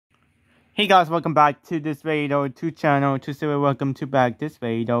Hey guys, welcome back to this video, to channel, to say welcome to back this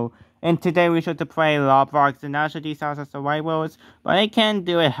video. And today we should to play ROBLOX and National Disaster Survivors, but I can't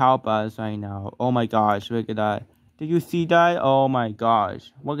do it help us right now. Oh my gosh, look at that. Did you see that? Oh my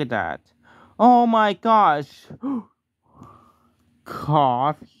gosh, look at that. Oh my gosh.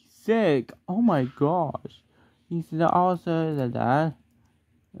 Cough, sick. Oh my gosh. He's also that.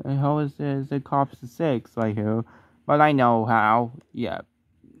 How is this? The cough 6 right here. But I know how. Yeah.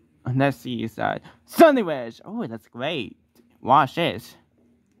 Let's see, is that Sunny Wish. Oh, that's great. Watch this.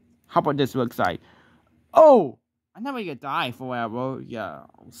 How about this looks like? Oh, I never gonna die forever. Yeah,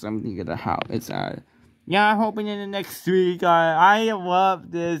 something gonna help. It's yeah, I'm hoping in the next week. I love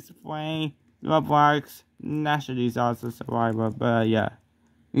this playing ROBLOX National Disaster Survivor, but yeah,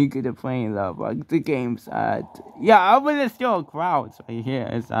 we could play ROBLOX the games yeah, but there's still crowds right here.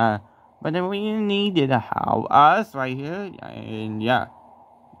 It's but then we needed to help us right here, and yeah.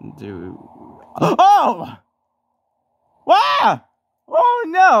 Dude. Oh! Wow! Oh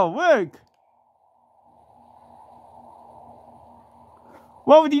no, look!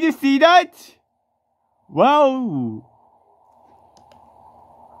 Whoa, did you see that? Whoa!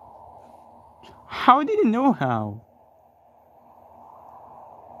 How did you know how?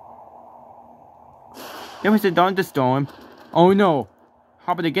 There was a thunderstorm. Oh no!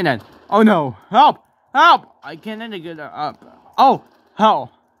 How about again? Oh no! Help! Help! I can't get up. Oh! Help!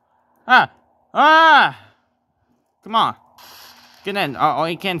 Come on. Get in. Oh,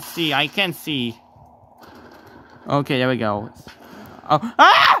 I can't see. I can't see. Okay, there we go. Oh,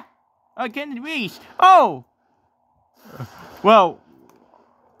 I can't reach. Oh! Well,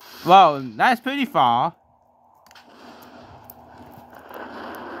 that's pretty far.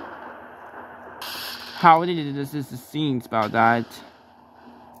 How did this is the scenes about that?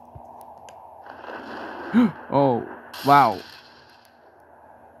 Oh, wow.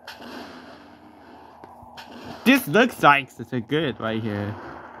 This looks like it's a good right here.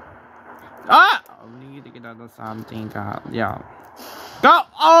 Ah! Oh, we need to get out of something. Yeah. Go!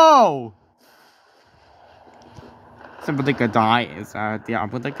 Oh! Somebody could die is that. Yeah,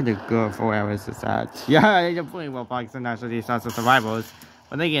 but they could do good forever is that. Yeah, they're playing ROBLOX and National Disaster Survivors.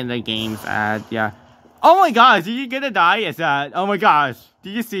 But they get in the games yeah. Oh my gosh, did you get a die? Is that? Oh my gosh.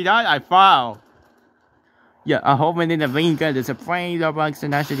 Did you see that? I fell. Yeah, I hope I didn't bring good. It's a playing ROBLOX and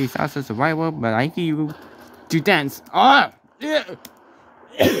National Disaster Survivor, but I hear you. To dance. Ah!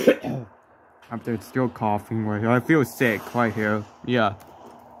 After it's still coughing right here. I feel sick right here. Yeah.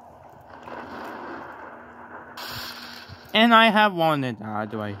 And I have wanted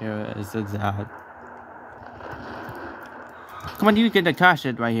that right here. Is that? Come on, you get the cash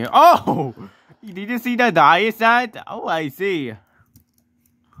it right here. Oh! Did you see the die? Is that? Oh, I see.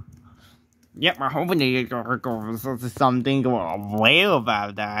 Yep, I'm hoping they go something well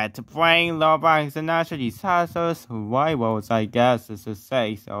about that. Playing ROBLOX and National Disaster Survivors, I guess is to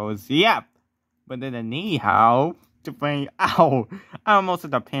say so. Yep. But then anyhow, to play ow. I almost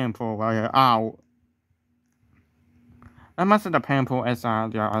at the pimple right here. Ow. I must have the pimple as yeah,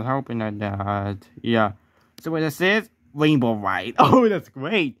 I was hoping that yeah. So what this is, rainbow right. Oh, that's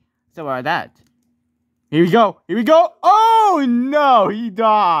great. So that. Here we go. Here we go. Oh no, he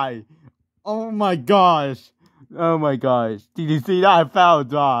died. Oh my gosh. Oh my gosh. Did you see that? I fell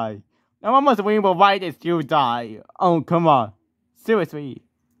die. I'm almost rainbow right and still die. Oh, come on. Seriously.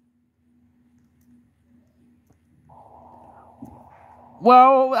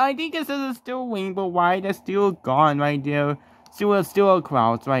 Well, I think this is still rainbow white. It's still gone right there. Still a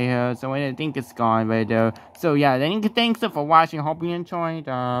crowd right here. So I think it's gone right there. So yeah, thanks for watching. Hope you enjoyed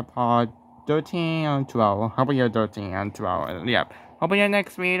part 13 and 12. Hope you're 13 and 12. Yep. Hope in your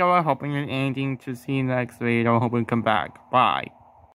next video. Hope you're anything to see next video. Hope you come back. Bye.